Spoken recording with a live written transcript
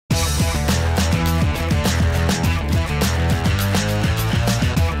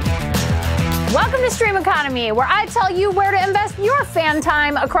the stream economy, where I tell you where to invest your fan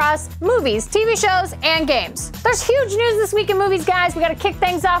time across movies, TV shows, and games. There's huge news this week in movies, guys. We gotta kick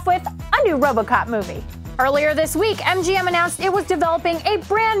things off with a new RoboCop movie. Earlier this week, MGM announced it was developing a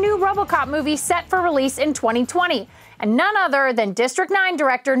brand new RoboCop movie set for release in 2020, and none other than District 9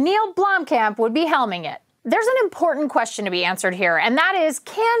 director Neill Blomkamp would be helming it. There's an important question to be answered here, and that is,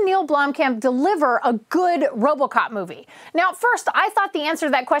 can Neill Blomkamp deliver a good RoboCop movie? Now, at first, I thought the answer to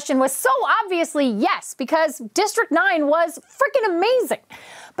that question was so obviously yes, because District 9 was freaking amazing.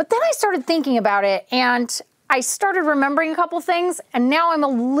 But then I started thinking about it, and I started remembering a couple things, and now I'm a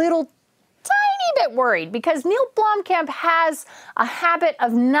little tiny bit worried, because Neill Blomkamp has a habit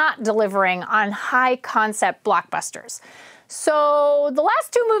of not delivering on high-concept blockbusters. So the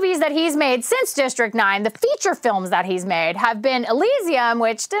last two movies that he's made since District 9, the feature films that he's made, have been Elysium,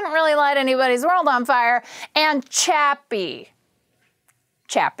 which didn't really light anybody's world on fire, and Chappie.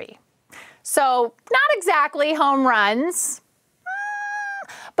 So not exactly home runs.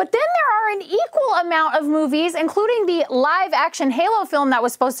 But then there are an equal amount of movies, including the live-action Halo film that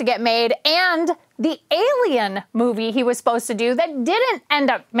was supposed to get made and the Alien movie he was supposed to do that didn't end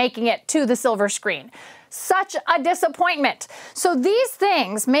up making it to the silver screen. Such a disappointment. So these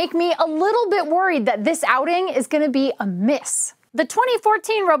things make me a little bit worried that this outing is going to be a miss. The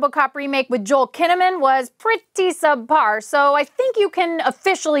 2014 RoboCop remake with Joel Kinnaman was pretty subpar, so I think you can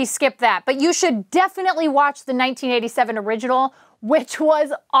officially skip that. But you should definitely watch the 1987 original, which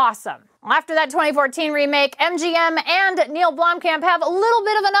was awesome. After that 2014 remake, MGM and Neill Blomkamp have a little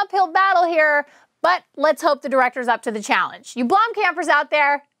bit of an uphill battle here, but let's hope the director's up to the challenge. You Blomkampers out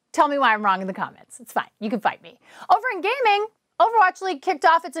there, tell me why I'm wrong in the comments. It's fine. You can fight me. Over in gaming, Overwatch League kicked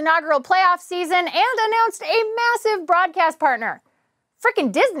off its inaugural playoff season and announced a massive broadcast partner.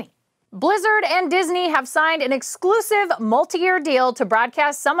 Frickin' Disney. Blizzard and Disney have signed an exclusive multi-year deal to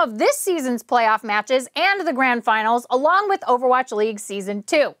broadcast some of this season's playoff matches and the grand finals, along with Overwatch League Season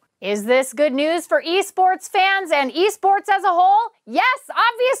 2. Is this good news for esports fans and esports as a whole? Yes,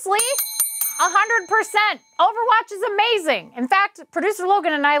 obviously. 100%. Overwatch is amazing. In fact, producer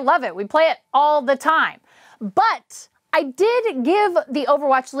Logan and I love it. We play it all the time. But I did give the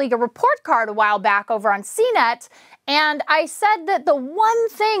Overwatch League a report card a while back over on CNET, and I said that the one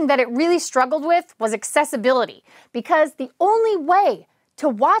thing that it really struggled with was accessibility, because the only way to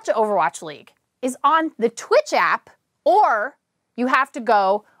watch Overwatch League is on the Twitch app, or you have to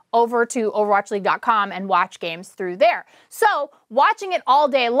go over to overwatchleague.com and watch games through there. So watching it all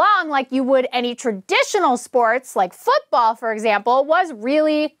day long like you would any traditional sports, like football, for example, was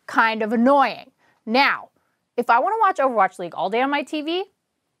really kind of annoying. Now, if I want to watch Overwatch League all day on my TV,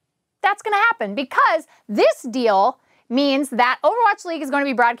 that's going to happen, because this deal means that Overwatch League is going to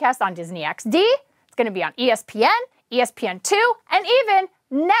be broadcast on Disney XD, it's going to be on ESPN, ESPN2, and even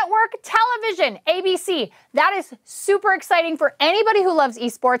network television, ABC. That is super exciting for anybody who loves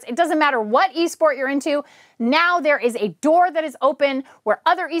esports. It doesn't matter what esport you're into. Now there is a door that is open where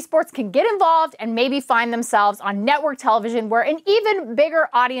other esports can get involved and maybe find themselves on network television where an even bigger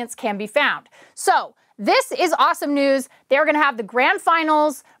audience can be found. So this is awesome news. They're going to have the grand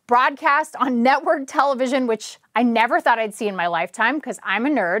finals broadcast on network television, which I never thought I'd see in my lifetime because I'm a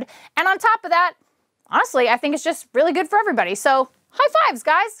nerd. And on top of that, honestly, I think it's just really good for everybody. So high fives,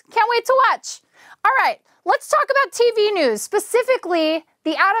 guys. Can't wait to watch. All right, let's talk about TV news, specifically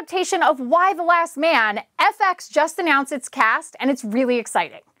the adaptation of Y: The Last Man. FX just announced its cast, and it's really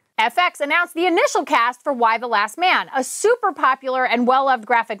exciting. FX announced the initial cast for Y: The Last Man, a super popular and well-loved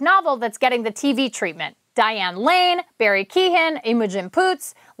graphic novel that's getting the TV treatment. Diane Lane, Barry Keoghan, Imogen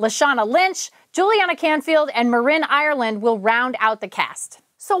Poots, Lashana Lynch, Juliana Canfield, and Marin Ireland will round out the cast.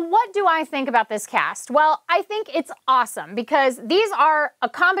 So what do I think about this cast? Well, I think it's awesome because these are a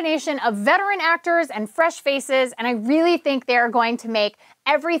combination of veteran actors and fresh faces, and I really think they're going to make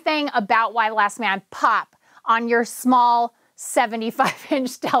everything about Y: The Last Man pop on your small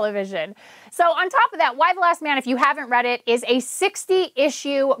 75-inch television. So on top of that, Y: The Last Man, if you haven't read it, is a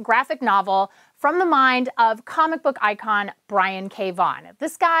 60-issue graphic novel from the mind of comic book icon Brian K. Vaughan.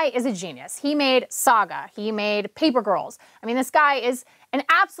 This guy is a genius. He made Saga. He made Paper Girls. I mean, this guy is an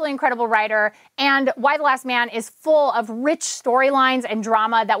absolutely incredible writer, and Y: The Last Man is full of rich storylines and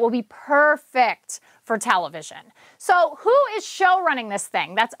drama that will be perfect for television. So who is show running this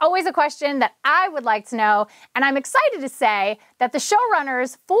thing? That's always a question that I would like to know, and I'm excited to say that the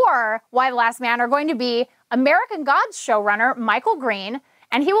showrunners for Y: The Last Man are going to be American Gods showrunner Michael Green,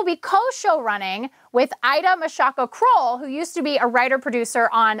 and he will be co-show running with Ida Mashaka Kroll, who used to be a writer-producer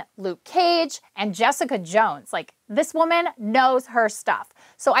on Luke Cage and Jessica Jones. Like, this woman knows her stuff.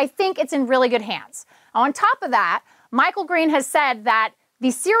 So I think it's in really good hands. On top of that, Michael Green has said that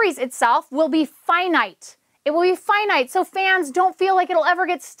the series itself will be finite. It will be finite, so fans don't feel like it'll ever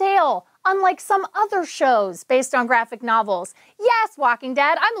get stale, unlike some other shows based on graphic novels. Yes, Walking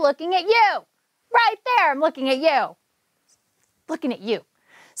Dead, I'm looking at you. Right there, I'm looking at you. Looking at you.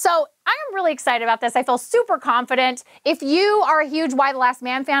 So I am really excited about this. I feel super confident. If you are a huge Y: The Last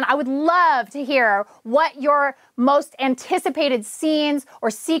Man fan, I would love to hear what your most anticipated scenes or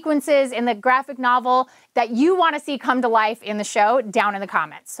sequences in the graphic novel that you want to see come to life in the show down in the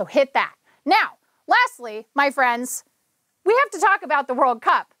comments. So hit that. Now, lastly, my friends, we have to talk about the World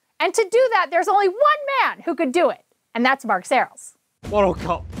Cup. And to do that, there's only one man who could do it, and that's Mark Serrels. World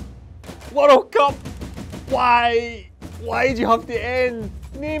Cup. World Cup. Why? Why do you have to end?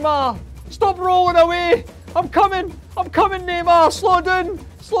 Neymar, stop rolling away. I'm coming, Neymar. Slow down,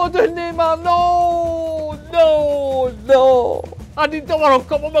 Neymar. No, no, no. I need the World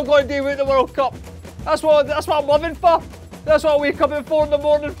Cup. What am I going to do with the World Cup? That's what I'm living for. That's what I wake up at 4 in the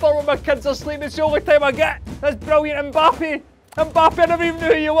morning for when my kids are sleeping. It's the only time I get. That's brilliant. Mbappe, I never even knew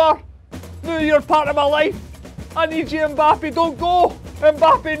who you were. Knew you're part of my life. I need you, Mbappe. Don't go.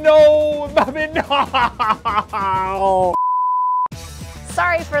 Mbappe, no. Mbappe, no.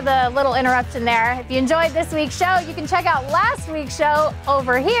 Sorry for the little interruption there. If you enjoyed this week's show, you can check out last week's show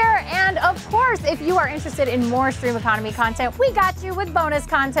over here. And of course, if you are interested in more stream economy content, we got you with bonus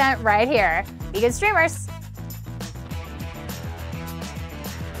content right here. Be good streamers.